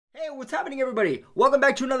What's happening, everybody? Welcome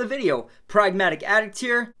back to another video. Pragmatic Addict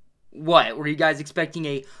here. What, were you guys expecting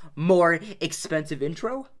a more expensive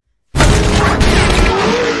intro?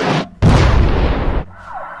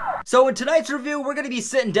 So in tonight's review, we're going to be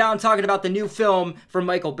sitting down talking about the new film from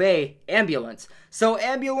Michael Bay, Ambulance. So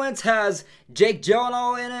Ambulance has Jake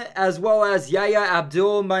Gyllenhaal in it, as well as Yahya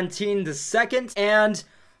Abdul-Mateen II. And,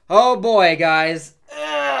 oh boy, guys.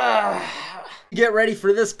 Get ready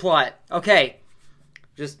for this plot. Okay.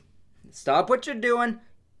 Just stop what you're doing.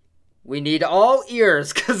 We need all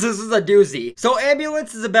ears, because this is a doozy. So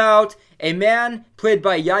Ambulance is about a man played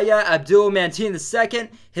by Yahya Abdul-Mateen II.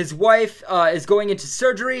 His wife is going into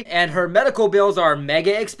surgery, and her medical bills are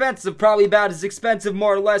mega expensive, probably about as expensive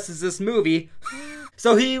more or less as this movie.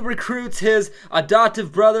 So he recruits his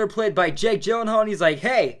adoptive brother, played by Jake Gyllenhaal, and he's like,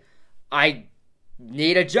 hey, I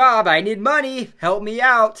need a job, I need money, help me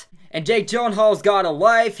out. And Jake Gyllenhaal's got a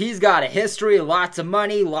life, he's got a history, lots of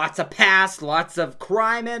money, lots of past, lots of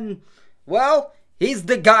crime, and, well, he's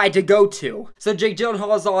the guy to go to. So Jake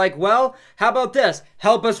Gyllenhaal's all like, well, how about this?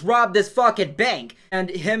 Help us rob this fucking bank. And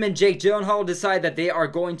him and Jake Gyllenhaal decide that they are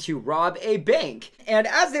going to rob a bank. And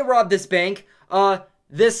as they rob this bank,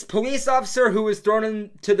 this police officer who is thrown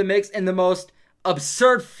into the mix in the most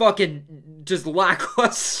absurd fucking just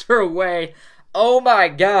lackluster way. Oh my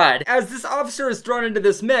god. As this officer is thrown into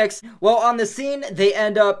this mix, well, on the scene, they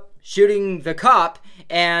end up shooting the cop,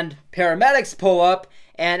 and paramedics pull up,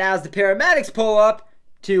 and as the paramedics pull up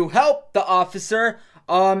to help the officer,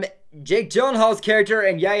 Jake Gyllenhaal's character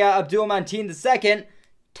and Yahya Abdul-Mateen II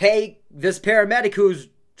take this paramedic who's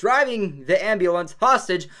driving the ambulance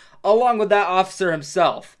hostage, along with that officer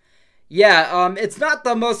himself. Yeah, it's not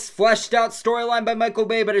the most fleshed out storyline by Michael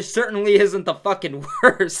Bay, but it certainly isn't the fucking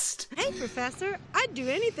worst. Hey, Professor, I'd do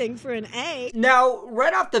anything for an A. Now,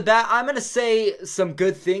 right off the bat, I'm gonna say some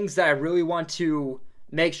good things that I really want to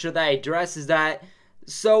make sure that I address is that,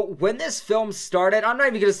 so when this film started, I'm not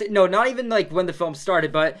even gonna say, no, not even like when the film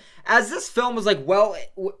started, but as this film was like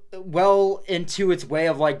well into its way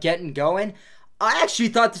of like getting going, I actually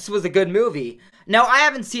thought this was a good movie. Now, I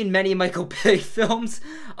haven't seen many Michael Bay films,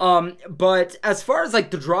 but as far as like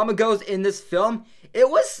the drama goes in this film, it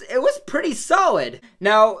was pretty solid.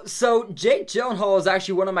 Now, so Jake Gyllenhaal is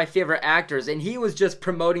actually one of my favorite actors, and he was just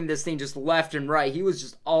promoting this thing just left and right. He was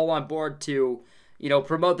just all on board to, you know,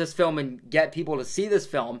 promote this film and get people to see this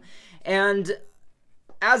film. And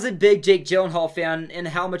as a big Jake Gyllenhaal fan and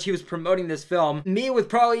how much he was promoting this film, me with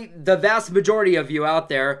probably the vast majority of you out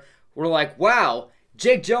there were like, wow,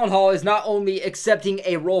 Jake Gyllenhaal is not only accepting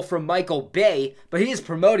a role from Michael Bay, but he is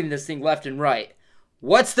promoting this thing left and right.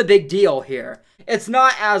 What's the big deal here? It's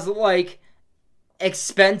not as, like,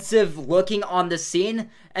 expensive looking on the scene,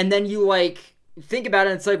 and then you, like, think about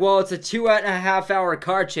it, and it's like, well, it's a 2.5 hour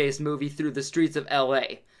car chase movie through the streets of LA.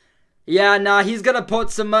 Yeah, nah, he's gonna put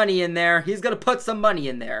some money in there. He's gonna put some money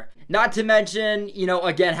in there. Not to mention, you know,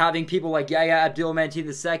 again, having people like Yahya Abdul-Mateen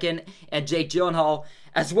II and Jake Gyllenhaal,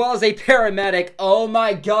 as well as a paramedic. Oh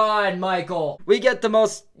my god, Michael. We get the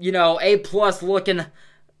most, you know, A+ looking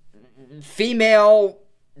female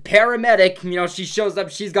paramedic. You know, she shows up,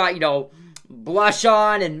 she's got, you know, blush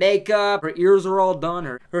on and makeup. Her ears are all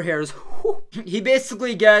done, her hair is whoo. He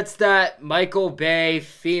basically gets that Michael Bay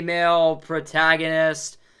female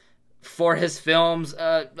protagonist for his films.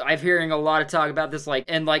 I'm hearing a lot of talk about this, like,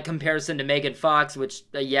 in, like, comparison to Megan Fox, which,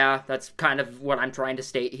 yeah, that's kind of what I'm trying to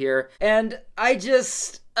state here. And I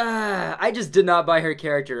just did not buy her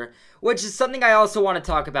character, which is something I also want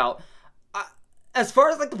to talk about. As far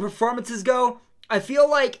as, like, the performances go, I feel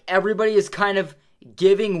like everybody is kind of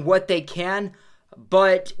giving what they can,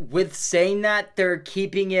 but with saying that, they're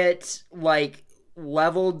keeping it, like,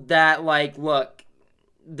 leveled that, like, look,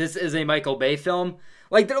 this is a Michael Bay film.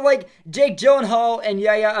 Like, they're like, Jake Gyllenhaal and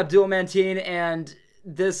Yahya Abdul-Mateen and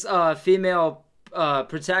this female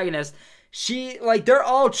protagonist, they're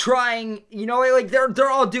all trying, you know, like, they're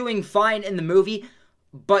all doing fine in the movie,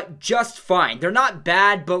 but just fine. They're not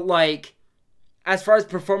bad, but, like, as far as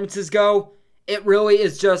performances go, it really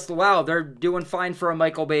is just, wow, they're doing fine for a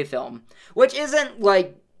Michael Bay film. Which isn't,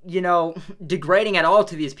 like, you know, degrading at all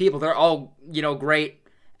to these people. They're all, you know, great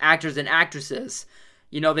actors and actresses.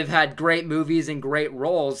 You know, they've had great movies and great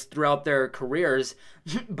roles throughout their careers.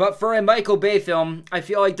 But for a Michael Bay film, I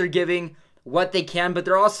feel like they're giving what they can, but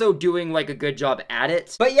they're also doing, like, a good job at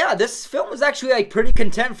it. But yeah, this film was actually, like, pretty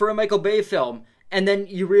content for a Michael Bay film. And then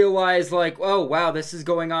you realize, like, oh, wow, this is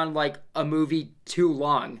going on, like, a movie too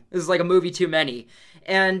long. This is, like, a movie too many.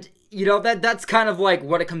 And, you know, that's kind of, like,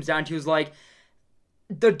 what it comes down to is, like,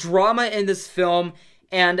 the drama in this film,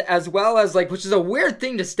 and as well as, like, which is a weird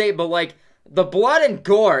thing to state, but, like, the blood and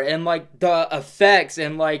gore and, like, the effects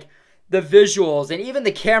and, like, the visuals and even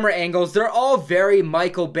the camera angles, they're all very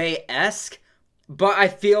Michael Bay-esque, but I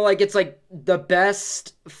feel like it's like the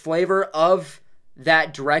best flavor of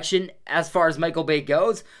that direction as far as Michael Bay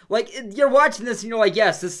goes. Like, you're watching this and you're like,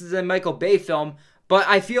 yes, this is a Michael Bay film, but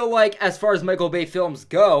I feel like as far as Michael Bay films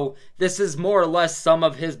go, this is more or less some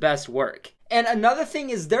of his best work. And another thing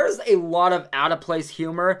is there's a lot of out-of-place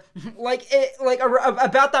humor,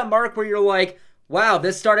 about that mark where you're like, wow,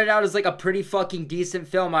 this started out as like a pretty fucking decent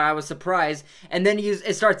film and I was surprised. And then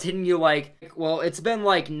it starts hitting you like, well, it's been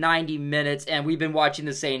like 90 minutes and we've been watching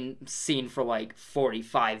the same scene for like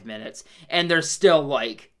 45 minutes. And there's still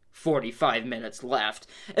like 45 minutes left.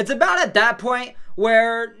 It's about at that point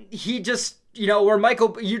where he just, where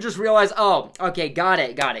you just realize, oh, okay, got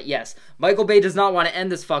it, yes. Michael Bay does not want to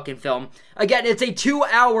end this fucking film. Again, it's a 2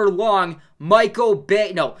 hour long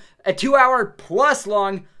a 2 hour plus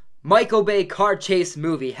long Michael Bay car chase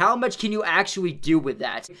movie. How much can you actually do with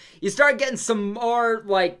that? You start getting some more,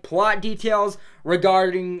 like, plot details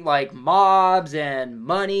regarding, like, mobs and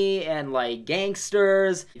money and, like,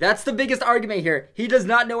 gangsters. That's the biggest argument here. He does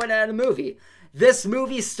not know how to end a movie. This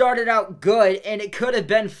movie started out good, and it could have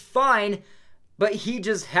been fine, but he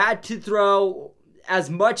just had to throw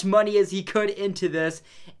as much money as he could into this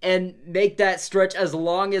and make that stretch as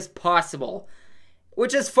long as possible.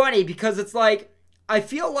 Which is funny, because it's like, I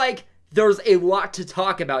feel like there's a lot to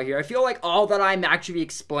talk about here. I feel like all that I'm actually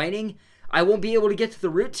explaining, I won't be able to get to the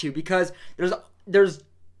root to, because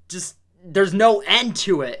there's no end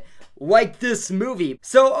to it, like this movie.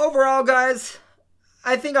 So overall, guys,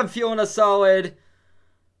 I think I'm feeling a solid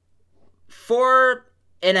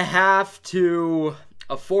 4.5 to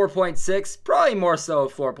a 4.6, probably more so a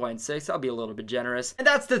 4.6. I'll be a little bit generous. And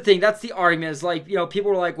that's the thing, that's the argument, is like,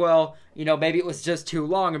 people were like, well, maybe it was just too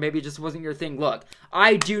long, or maybe it just wasn't your thing. Look,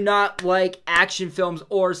 I do not like action films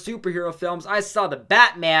or superhero films. I saw The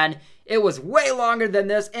Batman, it was way longer than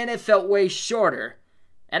this, and it felt way shorter.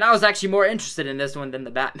 And I was actually more interested in this one than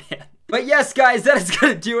The Batman. But yes, guys, that is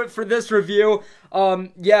going to do it for this review.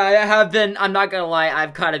 Yeah, I'm not going to lie,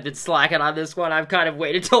 I've kind of been slacking on this one. I've kind of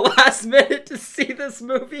waited till last minute to see this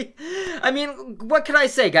movie. I mean, what can I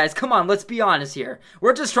say, guys? Come on, let's be honest here.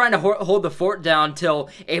 We're just trying to hold the fort down till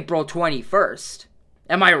April 21st.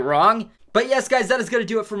 Am I wrong? But yes, guys, that is going to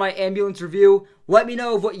do it for my Ambulance review. Let me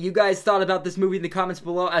know what you guys thought about this movie in the comments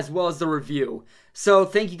below, as well as the review. So,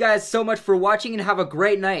 thank you guys so much for watching, and have a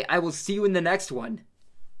great night. I will see you in the next one.